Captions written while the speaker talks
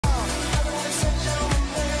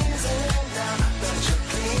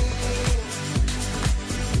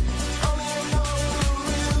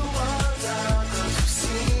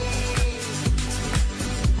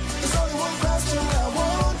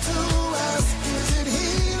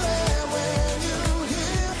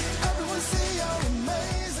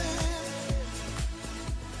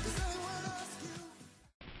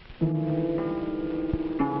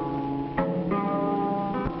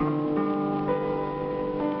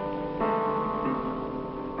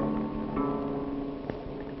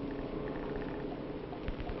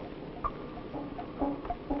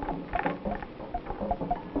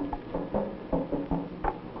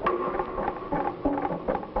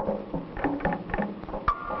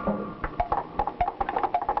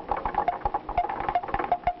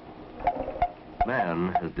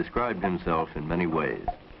has described himself in many ways.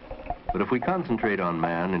 But if we concentrate on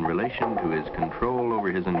man in relation to his control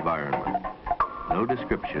over his environment, no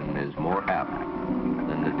description is more apt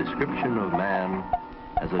than the description of man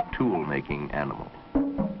as a tool-making animal.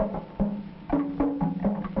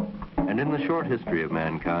 And in the short history of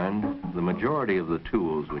mankind, the majority of the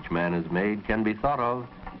tools which man has made can be thought of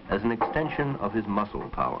as an extension of his muscle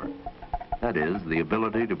power. That is, the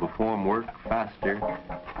ability to perform work faster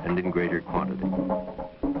and in greater quantity.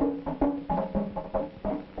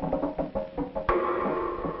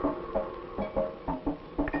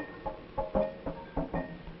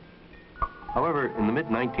 However, in the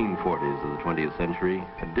mid-1940s of the 20th century,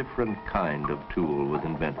 a different kind of tool was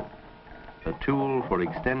invented. A tool for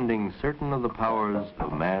extending certain of the powers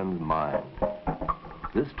of man's mind.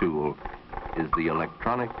 This tool is the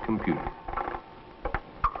electronic computer.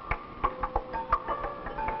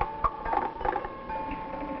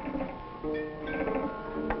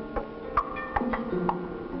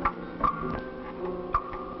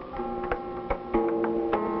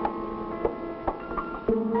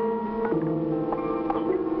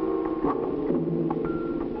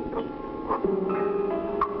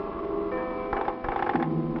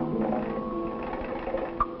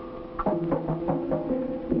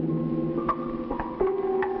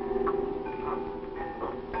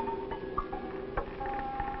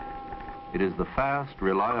 It is the fast,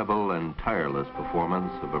 reliable, and tireless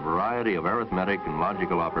performance of a variety of arithmetic and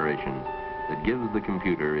logical operations that gives the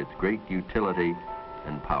computer its great utility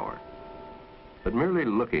and power. But merely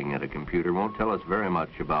looking at a computer won't tell us very much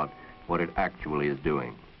about what it actually is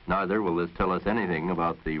doing. Neither will this tell us anything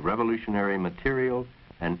about the revolutionary material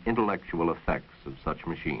and intellectual effects of such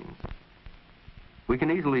machines. We can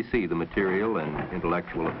easily see the material and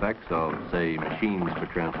intellectual effects of, say, machines for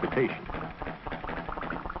transportation.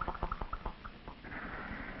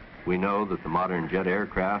 We know that the modern jet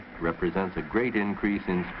aircraft represents a great increase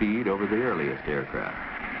in speed over the earliest aircraft.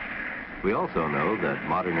 We also know that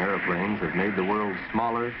modern airplanes have made the world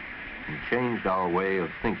smaller and changed our way of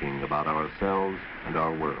thinking about ourselves and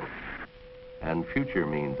our world. And future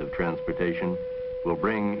means of transportation will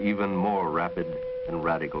bring even more rapid and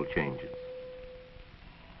radical changes.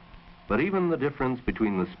 But even the difference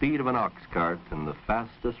between the speed of an ox cart and the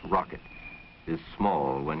fastest rocket is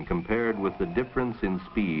small when compared with the difference in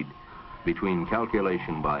speed between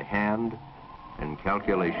calculation by hand and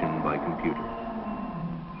calculation by computer.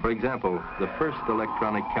 For example, the first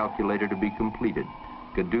electronic calculator to be completed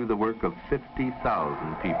could do the work of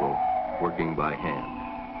 50,000 people working by hand.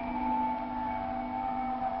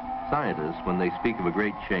 Scientists, when they speak of a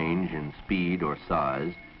great change in speed or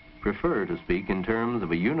size, prefer to speak in terms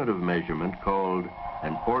of a unit of measurement called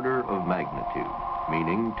an order of magnitude,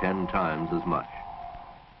 meaning 10 times as much.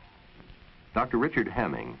 Dr. Richard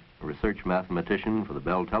Hamming, a research mathematician for the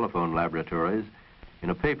Bell Telephone Laboratories, in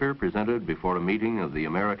a paper presented before a meeting of the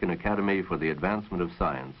American Academy for the Advancement of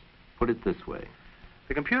Science, put it this way.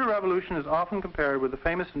 The computer revolution is often compared with the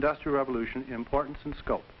famous Industrial Revolution in importance and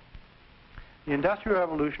scope. The Industrial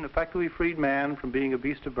Revolution effectively freed man from being a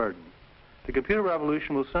beast of burden. The computer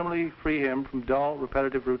revolution will similarly free him from dull,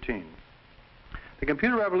 repetitive routine. The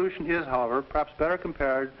computer revolution is, however, perhaps better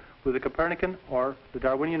compared with the Copernican or the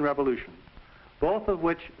Darwinian revolution, both of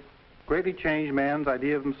which greatly changed man's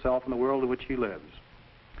idea of himself and the world in which he lives.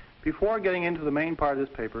 Before getting into the main part of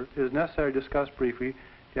this paper, it is necessary to discuss briefly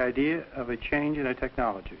the idea of a change in a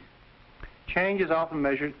technology. Change is often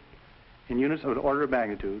measured in units of an order of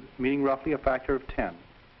magnitude, meaning roughly a factor of 10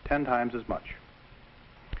 times as much.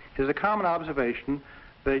 It is a common observation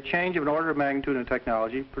that a change of an order of magnitude in a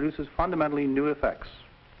technology produces fundamentally new effects.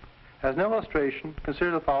 As an illustration,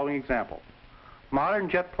 consider the following example. Modern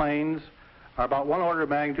jet planes are about 1 order of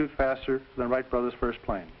magnitude faster than Wright Brothers' first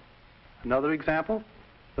plane. Another example,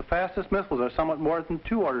 the fastest missiles are somewhat more than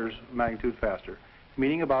 2 orders of magnitude faster,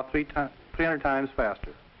 meaning about 300 times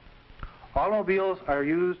faster. Automobiles are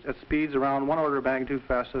used at speeds around 1 order of magnitude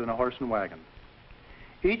faster than a horse and wagon.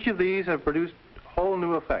 Each of these have produced whole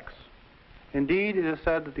new effects. Indeed, it is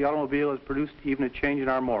said that the automobile has produced even a change in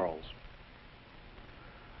our morals.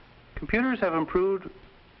 Computers have improved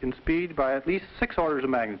in speed by at least 6 orders of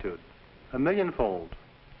magnitude, 1,000,000-fold.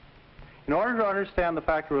 In order to understand the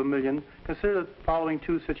factor of 1,000,000, consider the following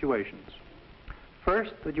 2 situations.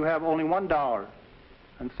 First, that you have only $1,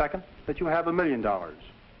 and second, that you have $1,000,000.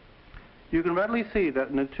 You can readily see that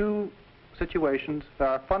in the 2 situations there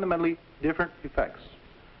are fundamentally different effects.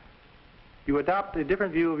 You adopt a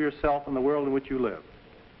different view of yourself and the world in which you live.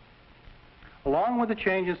 Along with the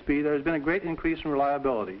change in speed, there has been a great increase in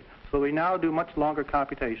reliability, so we now do much longer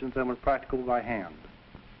computations than were practicable by hand.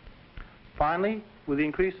 Finally, with the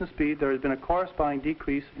increase in speed, there has been a corresponding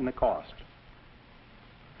decrease in the cost.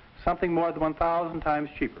 Something more than 1,000 times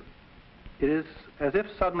cheaper. It is as if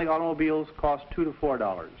suddenly automobiles cost $2 to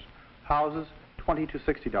 $4, houses $20 to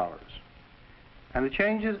 $60. And the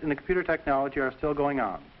changes in the computer technology are still going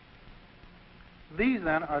on. These,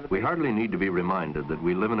 then, are the... We hardly need to be reminded that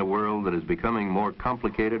we live in a world that is becoming more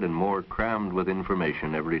complicated and more crammed with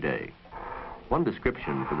information every day. One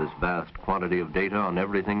description for this vast quantity of data on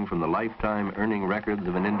everything from the lifetime earning records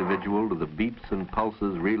of an individual to the beeps and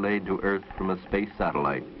pulses relayed to Earth from a space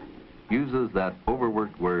satellite uses that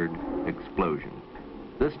overworked word, explosion.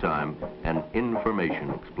 This time, an information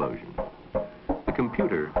explosion. The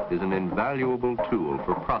computer is an invaluable tool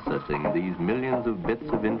for processing these millions of bits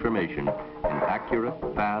of information in accurate,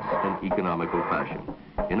 fast, and economical fashion,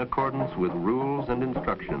 in accordance with rules and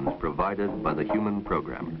instructions provided by the human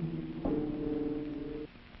programmer.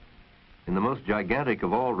 In the most gigantic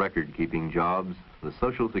of all record-keeping jobs, the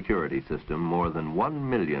Social Security system, more than 1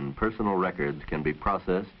 million personal records can be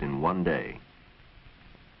processed in one day.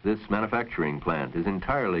 This manufacturing plant is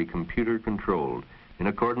entirely computer-controlled in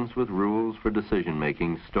accordance with rules for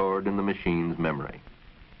decision-making stored in the machine's memory.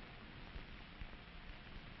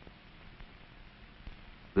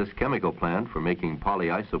 This chemical plant for making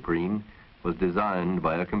polyisoprene was designed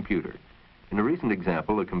by a computer. In a recent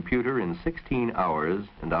example, a computer in 16 hours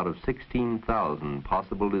and out of 16,000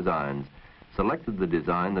 possible designs selected the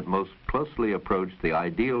design that most closely approached the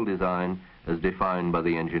ideal design as defined by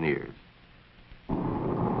the engineers.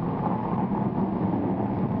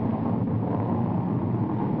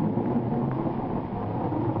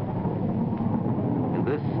 And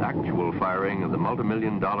this actual firing of the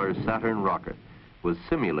multi-million-dollar Saturn rocket was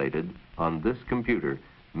simulated on this computer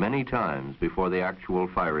many times before the actual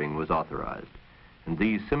firing was authorized. And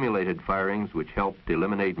these simulated firings, which helped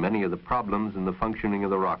eliminate many of the problems in the functioning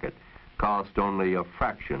of the rocket, cost only a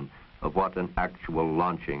fraction of what an actual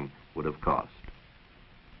launching would have cost.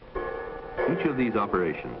 Each of these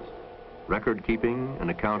operations, record keeping and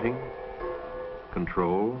accounting,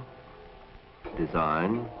 control,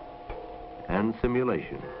 design, and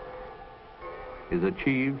simulation, is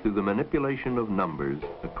achieved through the manipulation of numbers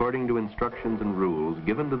according to instructions and rules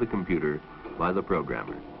given to the computer by the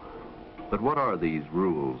programmer. But what are these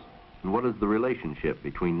rules, and what is the relationship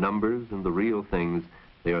between numbers and the real things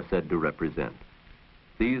they are said to represent?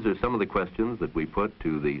 These are some of the questions that we put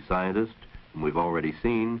to the scientist, whom we've already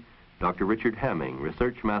seen, Dr. Richard Hamming,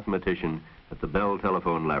 research mathematician at the Bell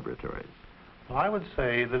Telephone Laboratories. Well, I would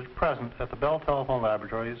say that at present at the Bell Telephone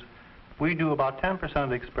Laboratories, we do about 10% of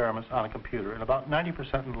the experiments on a computer and about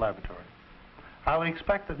 90% in the laboratory. I would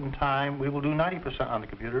expect that in time we will do 90% on the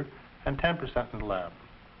computer and 10% in the lab.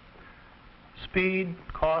 Speed,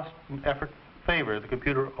 cost, and effort favor the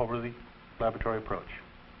computer over the laboratory approach.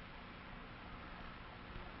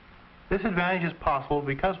 This advantage is possible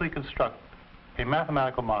because we construct a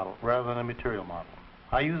mathematical model rather than a material model.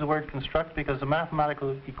 I use the word construct because the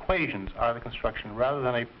mathematical equations are the construction rather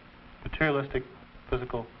than a materialistic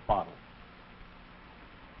physical model.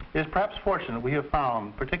 It is perhaps fortunate we have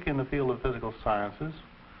found, particularly in the field of physical sciences,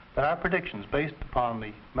 that our predictions based upon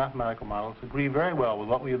the mathematical models agree very well with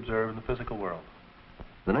what we observe in the physical world.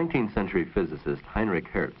 The 19th century physicist Heinrich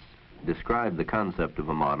Hertz described the concept of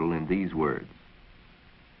a model in these words: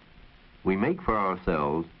 we make for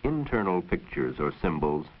ourselves internal pictures or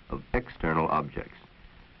symbols of external objects,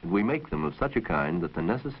 and we make them of such a kind that the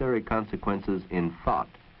necessary consequences in thought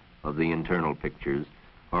of the internal pictures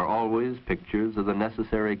are always pictures of the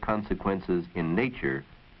necessary consequences in nature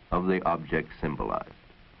of the object symbolized.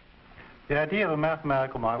 The idea of a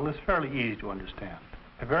mathematical model is fairly easy to understand.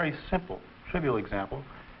 A very simple, trivial example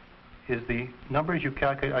is the numbers you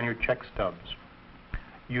calculate on your check stubs.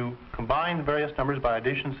 You combine the various numbers by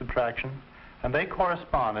addition and subtraction, and they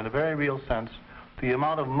correspond in a very real sense to the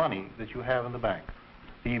amount of money that you have in the bank.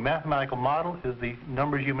 The mathematical model is the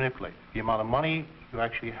numbers you manipulate. The amount of money you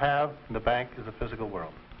actually have in the bank is the physical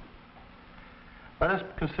world. Let us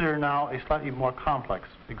consider now a slightly more complex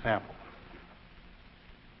example.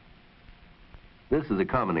 This is a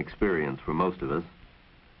common experience for most of us.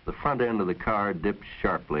 The front end of the car dips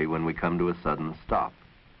sharply when we come to a sudden stop.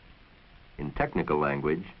 In technical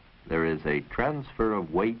language, there is a transfer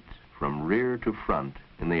of weight from rear to front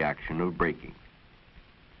in the action of braking.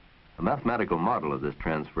 A mathematical model of this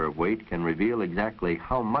transfer of weight can reveal exactly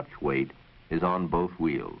how much weight is on both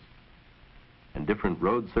wheels. And different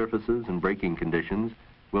road surfaces and braking conditions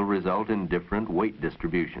will result in different weight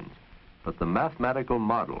distributions. But the mathematical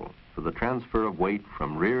model for the transfer of weight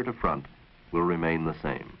from rear to front will remain the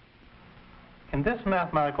same. In this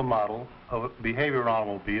mathematical model of behavior of an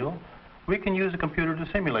automobile, we can use a computer to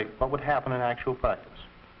simulate what would happen in actual practice.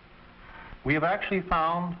 We have actually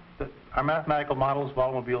found that our mathematical models of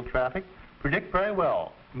automobile traffic predict very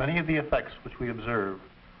well many of the effects which we observe.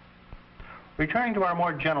 Returning to our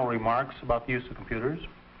more general remarks about the use of computers,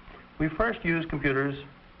 we first used computers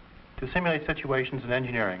to simulate situations in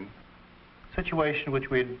engineering, situations which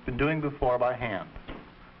we had been doing before by hand.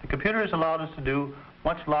 The computers allowed us to do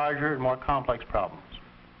much larger and more complex problems.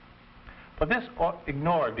 But this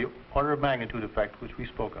ignored the order of magnitude effect which we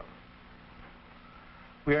spoke of.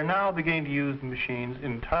 We are now beginning to use the machines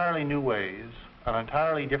in entirely new ways on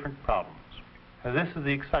entirely different problems. And this is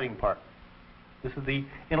the exciting part. This is the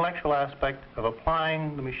intellectual aspect of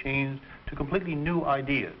applying the machines to completely new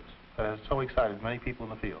ideas that has so excited many people in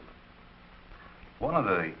the field. One of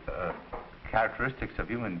the characteristics of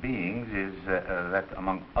human beings is that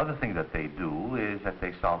among other things that they do is that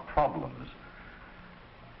they solve problems.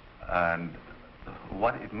 And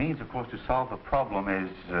what it means, of course, to solve a problem is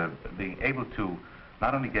being able to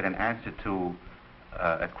not only get an answer to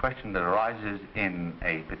a question that arises in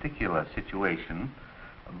a particular situation,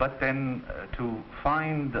 but then to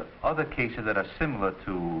find other cases that are similar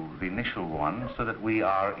to the initial one, so that we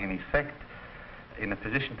are in effect in a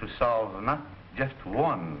position to solve not just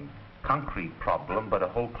one concrete problem, but a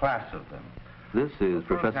whole class of them. This is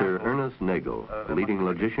Professor Ernest Nagel, a leading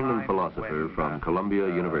logician and philosopher from Columbia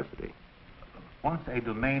University. Once a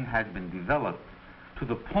domain has been developed to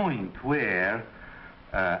the point where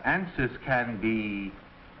answers can be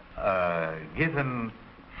given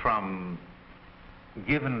from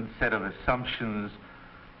given set of assumptions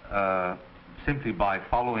simply by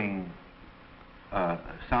following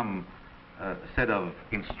some set of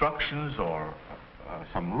instructions or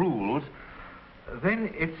some rules, then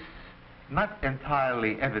it's not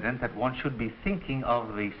entirely evident that one should be thinking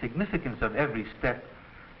of the significance of every step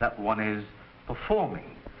that one is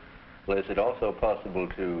performing. Well, is it also possible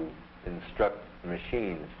to instruct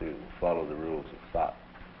machines to follow the rules of thought?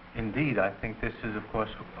 Indeed, I think this is, of course,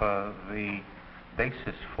 the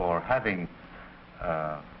basis for having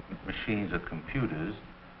machines or computers,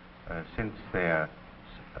 since their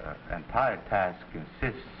entire task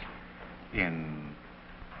consists in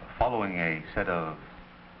following a set of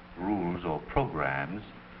rules or programs,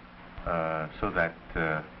 so that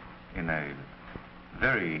in a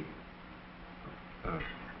very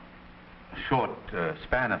short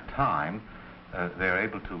span of time they're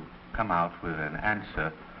able to come out with an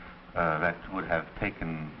answer that would have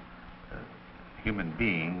taken human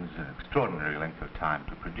beings an extraordinary length of time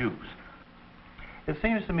to produce. It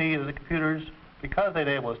seems to me that the computers, because they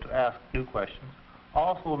enable us to ask new questions,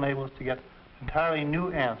 also enable us to get entirely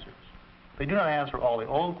new answers. They do not answer all the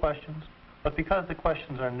old questions, but because the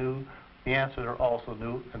questions are new, the answers are also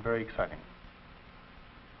new and very exciting.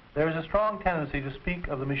 There is a strong tendency to speak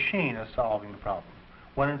of the machine as solving the problem,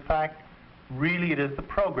 when in fact, really it is the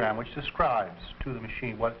program which describes to the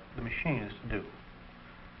machine what the machine is to do.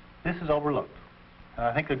 This is overlooked, and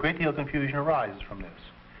I think a great deal of confusion arises from this.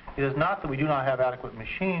 It is not that we do not have adequate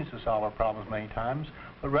machines to solve our problems many times,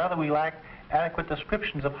 but rather we lack adequate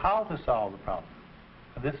descriptions of how to solve the problem.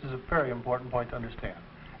 And this is a very important point to understand.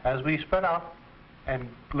 As we spread out and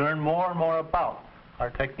learn more and more about our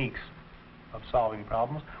techniques of solving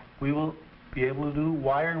problems, we will be able to do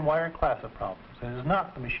wider and wider class of problems. It is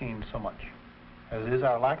not the machine so much as it is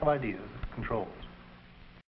our lack of ideas that controls.